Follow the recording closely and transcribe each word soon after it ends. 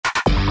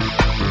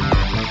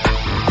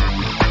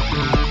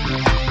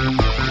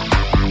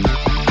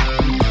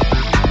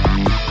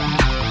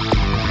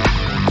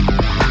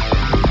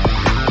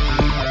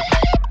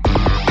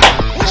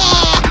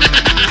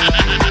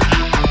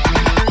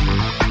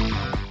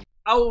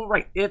Oh,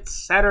 right,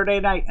 it's Saturday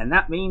night, and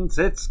that means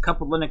it's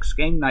Couple Linux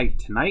game night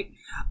tonight.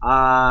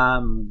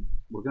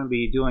 We're going to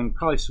be doing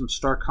probably some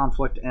Star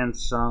Conflict and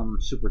some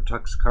Super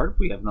Tux card.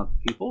 We have enough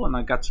people, and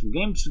I got some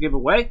games to give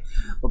away.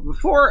 But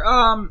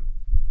before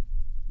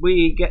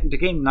we get into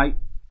game night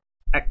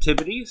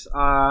activities,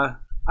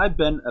 I've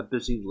been a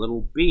busy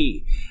little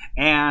bee.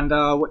 And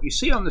what you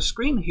see on the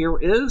screen here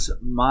is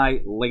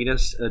my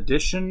latest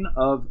edition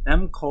of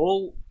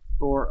mCOLe,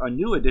 or a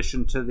new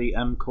addition to the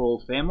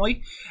mCOLe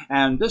family,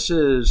 and this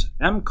is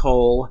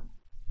mCOLe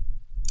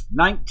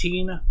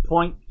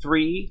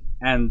 19.3,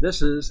 and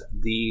this is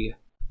the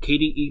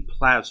KDE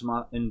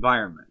Plasma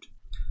environment.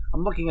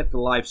 I'm looking at the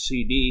live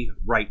CD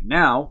right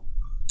now,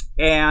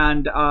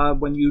 and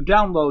when you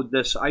download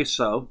this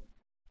ISO,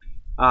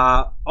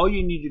 all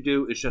you need to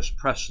do is just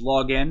press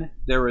login.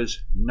 There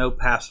is no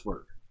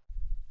password.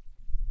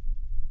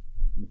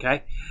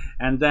 Okay,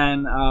 and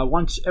then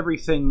once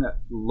everything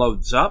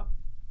loads up,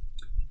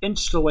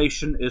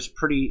 installation is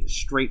pretty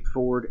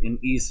straightforward and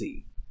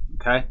easy.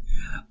 Okay,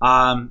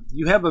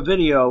 you have a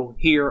video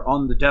here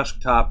on the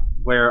desktop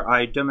where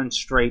I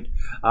demonstrate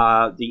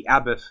the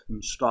ABIF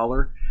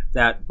installer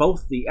that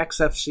both the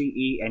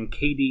XFCE and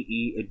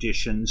KDE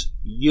editions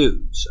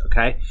use.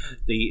 Okay,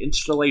 the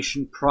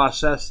installation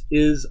process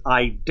is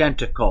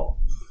identical,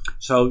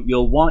 so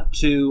you'll want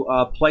to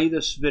play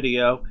this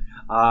video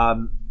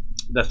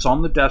that's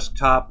on the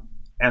desktop,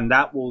 and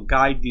that will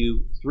guide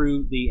you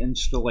through the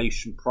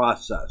installation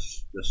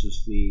process. This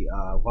is the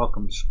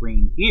welcome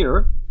screen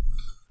here.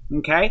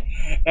 Okay,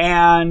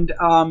 and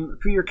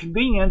for your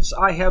convenience,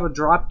 I have a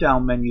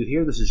drop-down menu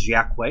here. This is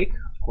Yakwake,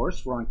 of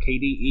course. We're on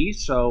KDE,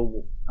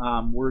 so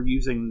we're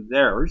using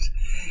theirs.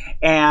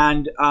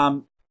 And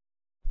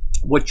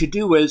what you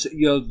do is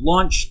you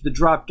launch the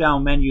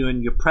drop-down menu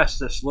and you press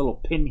this little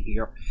pin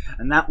here,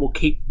 and that will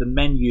keep the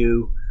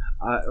menu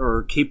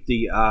or keep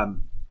the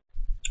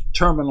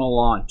terminal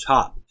on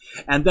top.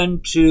 And then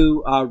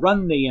to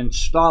run the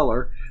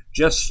installer,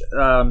 just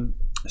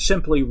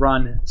simply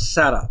run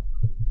setup.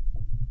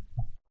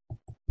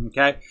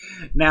 Okay,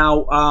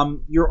 now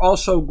you're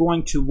also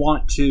going to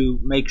want to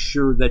make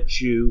sure that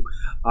you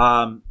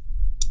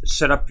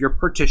set up your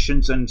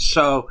partitions, and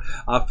so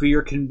for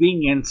your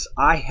convenience,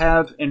 I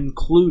have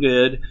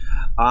included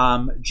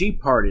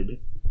gparted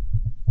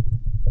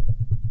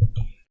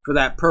for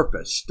that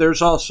purpose.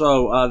 There's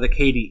also the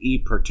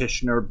KDE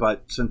partitioner,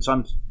 but since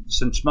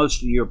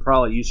most of you are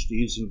probably used to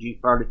using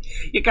gparted,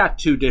 you got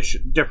two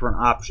different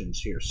options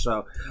here.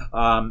 So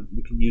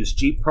you can use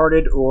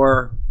gparted,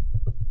 or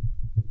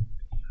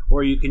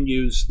you can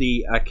use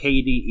the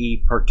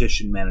KDE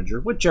Partition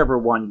Manager, whichever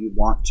one you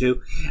want to.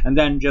 And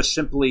then just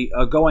simply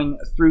going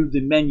through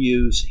the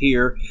menus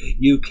here,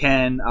 you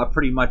can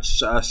pretty much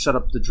set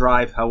up the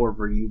drive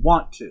however you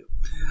want to.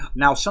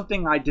 Now,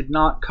 something I did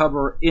not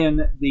cover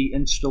in the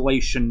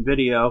installation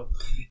video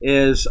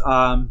is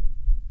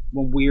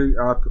when we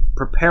are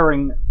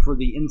preparing for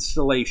the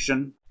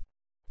installation,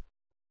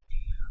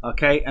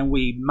 okay, and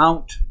we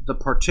mount the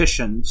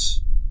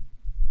partitions.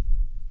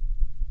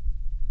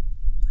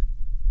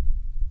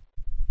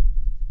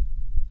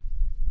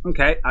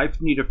 Okay, I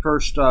need to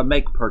first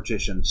make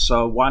partitions,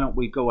 so why don't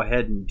we go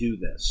ahead and do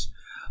this?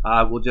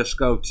 We'll just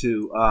go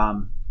to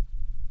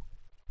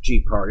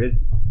gparted.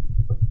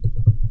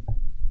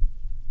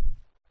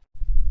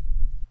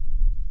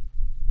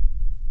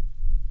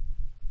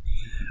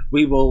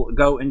 We will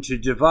go into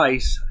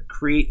device,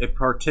 create a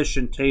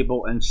partition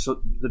table, and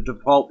so the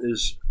default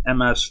is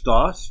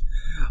MS-DOS.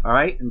 All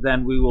right, and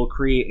then we will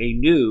create a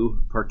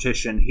new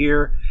partition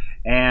here,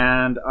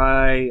 and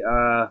I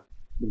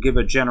will give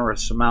a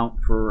generous amount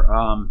for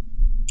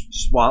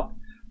swap.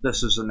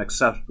 This is an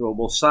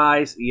acceptable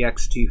size.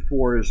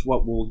 ext4 is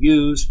what we'll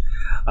use.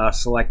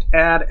 Select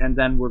add, and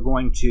then we're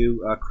going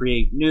to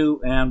create new,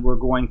 and we're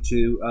going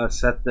to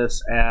set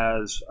this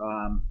as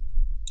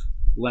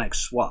Linux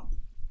swap.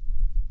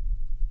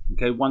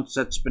 Okay, once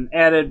that's been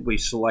added, we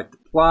select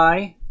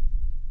apply,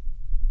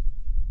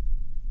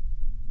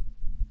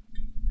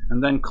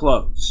 and then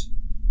close.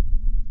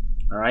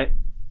 All right.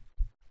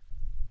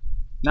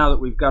 Now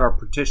that we've got our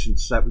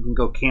partitions set, we can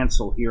go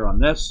cancel here on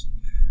this.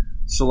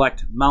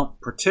 Select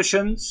mount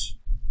partitions.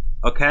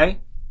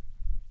 Okay.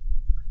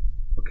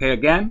 Okay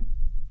again.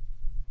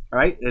 All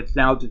right. It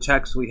now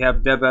detects we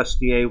have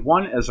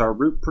devsda1 as our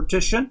root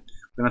partition.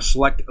 We're going to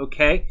select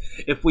OK.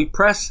 If we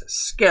press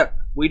skip,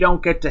 we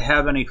don't get to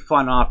have any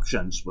fun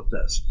options with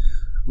this.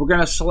 We're going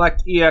to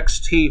select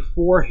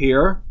ext4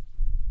 here.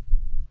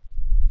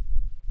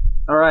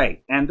 All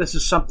right, and this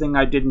is something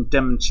I didn't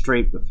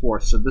demonstrate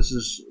before, so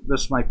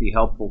this might be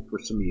helpful for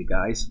some of you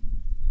guys.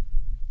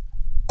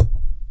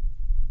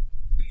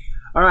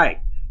 All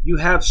right, you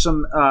have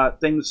some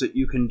things that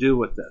you can do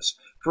with this.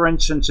 For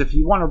instance, if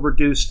you want to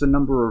reduce the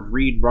number of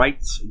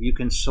read-writes, you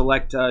can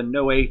select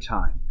no A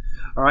time.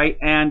 All right,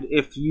 and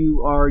if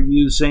you are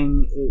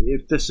using,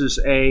 if this is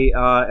a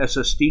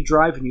SSD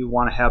drive and you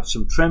want to have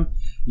some trim,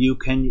 you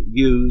can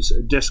use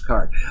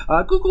discard.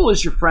 Google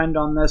is your friend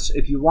on this.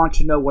 If you want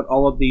to know what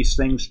all of these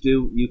things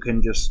do, you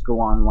can just go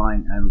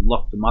online and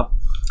look them up.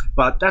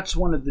 But that's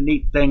one of the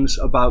neat things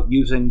about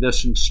using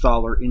this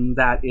installer, in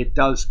that it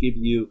does give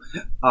you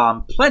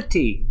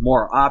plenty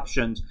more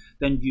options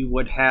than you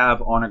would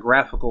have on a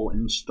graphical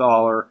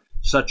installer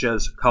such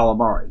as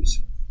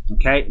Calamari's.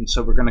 Okay, and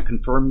so we're going to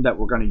confirm that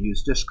we're going to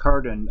use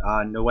discard and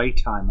no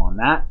wait time on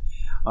that.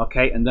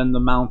 Okay, and then the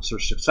mounts are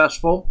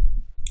successful.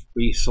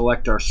 We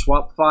select our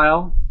swap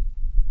file.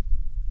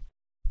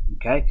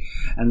 Okay,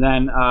 and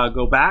then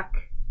go back.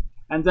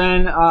 And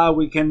then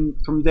we can,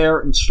 from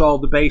there, install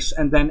the base.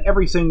 And then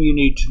everything you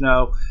need to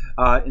know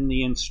in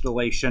the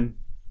installation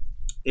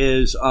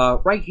is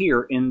right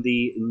here in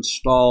the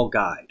install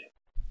guide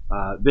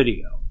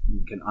video.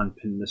 You can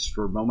unpin this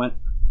for a moment.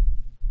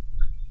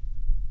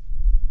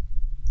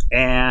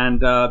 And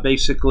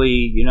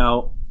basically, you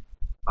know,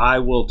 I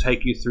will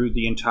take you through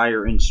the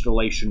entire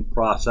installation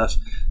process.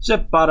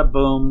 Zip, bada,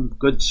 boom,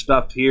 good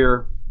stuff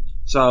here.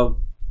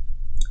 So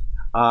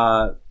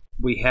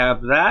we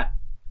have that.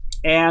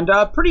 And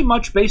pretty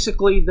much,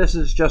 basically, this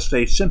is just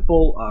a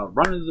simple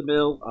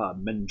run-of-the-mill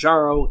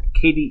Manjaro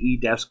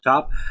KDE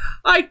desktop.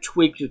 I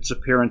tweaked its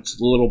appearance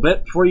a little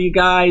bit for you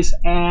guys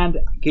and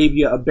gave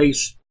you a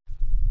base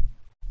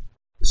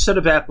set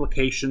of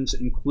applications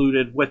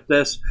included with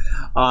this.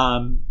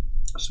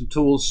 Some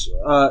tools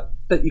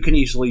that you can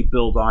easily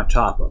build on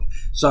top of.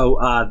 So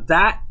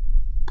that,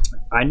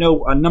 I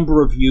know a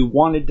number of you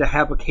wanted to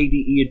have a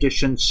KDE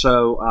edition,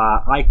 so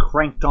I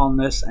cranked on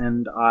this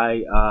and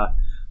I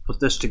put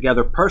this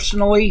together.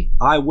 Personally,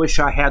 I wish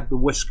I had the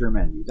whisker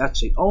menu. That's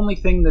the only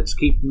thing that's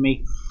keeping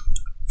me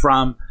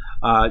from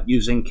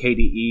using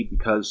KDE,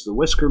 because the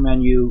whisker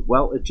menu,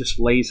 well, it just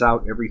lays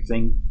out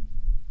everything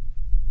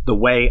the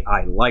way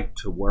I like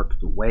to work,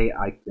 the way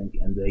I think,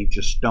 and they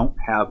just don't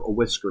have a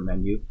whisker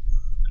menu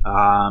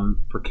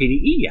for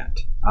KDE yet.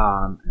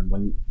 And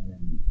when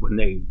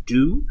they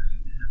do,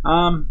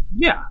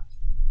 yeah.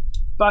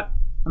 But,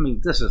 I mean,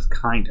 this is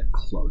kind of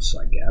close,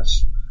 I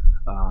guess.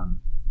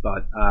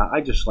 But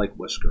I just like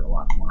whisker a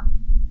lot more.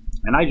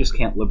 And I just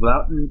can't live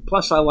without it. And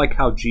plus, I like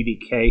how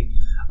GDK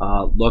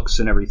looks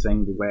and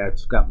everything, the way I've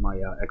got my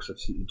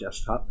XFCE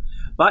desktop.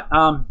 But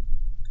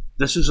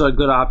this is a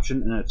good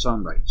option in its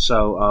own right.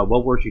 So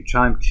well worth your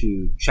time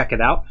to check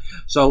it out.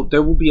 So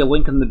there will be a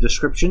link in the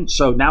description.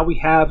 So now we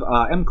have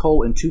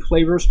mCOLe in 2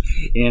 flavors,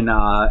 in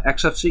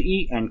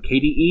XFCE and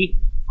KDE.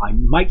 I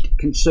might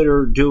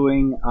consider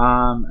doing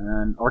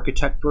an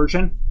architect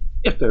version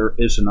if there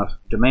is enough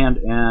demand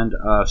and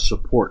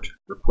support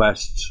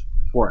requests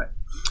for it.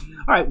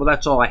 All right, well,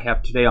 that's all I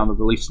have today on the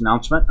release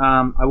announcement.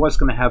 I was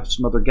going to have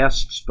some other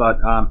guests,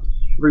 but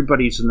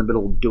everybody's in the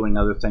middle of doing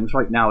other things.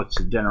 Right now it's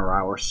a dinner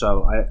hour,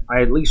 so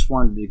I at least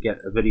wanted to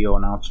get a video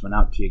announcement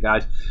out to you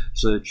guys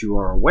so that you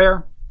are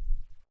aware.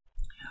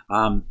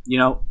 You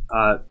know,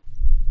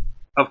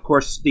 of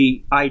course,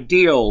 the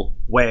ideal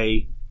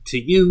way to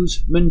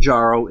use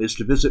Manjaro is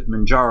to visit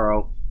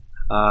manjaro.org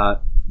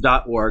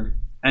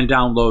and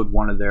download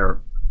one of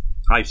their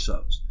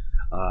ISOs.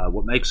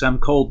 What makes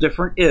mCOLe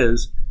different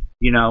is,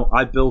 you know,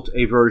 I built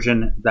a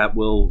version that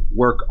will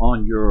work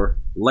on your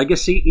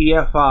legacy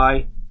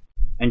EFI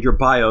and your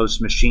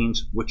BIOS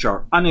machines, which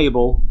are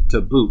unable to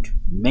boot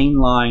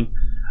mainline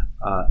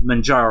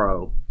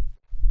Manjaro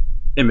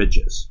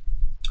images.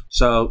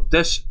 So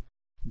this,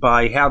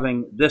 by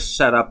having this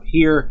set up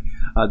here,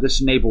 this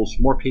enables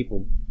more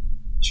people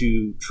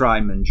to try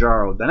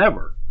Manjaro than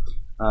ever.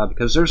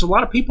 Because there's a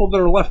lot of people that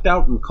are left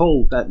out in the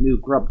cold, that new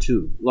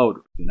GrubTube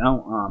loader, you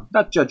know.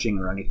 Not judging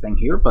or anything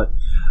here, but,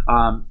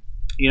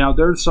 you know,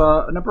 there's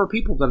a number of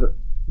people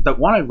that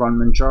want to run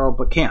Manjaro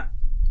but can't.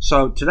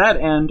 So to that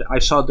end, I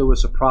saw there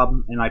was a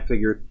problem, and I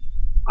figured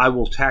I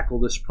will tackle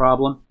this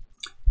problem.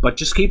 But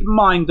just keep in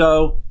mind,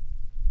 though,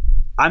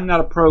 I'm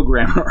not a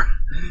programmer.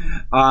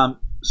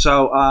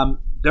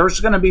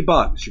 There's going to be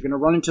bugs. You're going to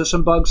run into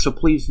some bugs, so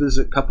please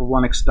visit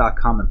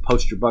cupoflinux.com and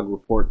post your bug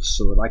reports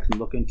so that I can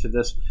look into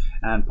this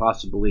and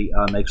possibly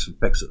make some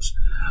fixes.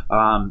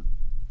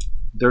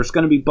 There's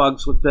going to be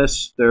bugs with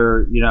this,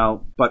 you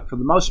know, but for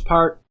the most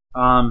part,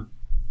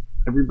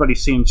 everybody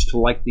seems to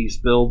like these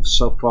builds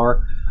so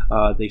far.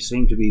 They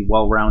seem to be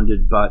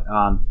well-rounded, but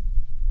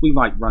we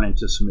might run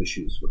into some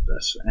issues with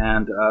this,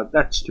 and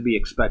that's to be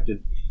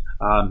expected.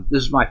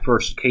 This is my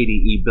first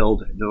KDE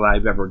build that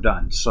I've ever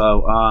done,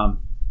 so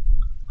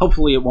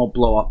hopefully it won't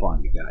blow up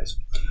on you guys.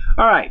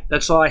 All right,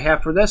 that's all I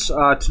have for this.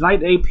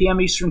 Tonight, 8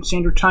 p.m. Eastern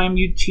Standard Time,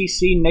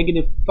 UTC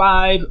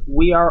 -5.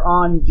 We are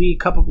on the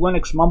Cup of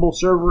Linux Mumble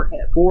server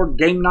for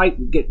game night.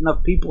 We get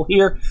enough people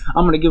here.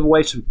 I'm going to give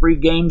away some free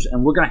games,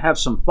 and we're going to have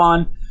some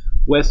fun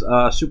with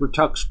Super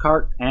Tux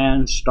Kart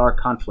and Star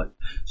Conflict.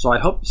 So I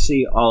hope to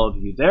see all of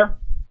you there.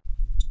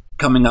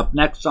 Coming up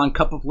next on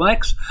Cup of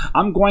Linux,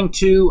 I'm going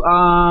to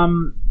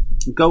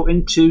go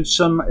into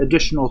some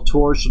additional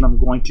tours, and I'm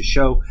going to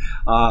show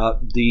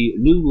the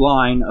new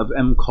line of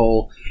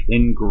mCOLe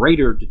in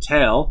greater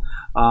detail.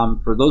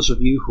 For those of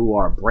you who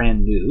are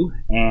brand new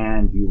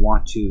and you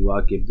want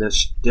to give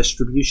this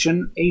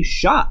distribution a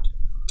shot.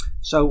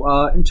 So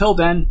until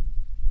then,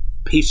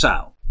 peace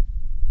out.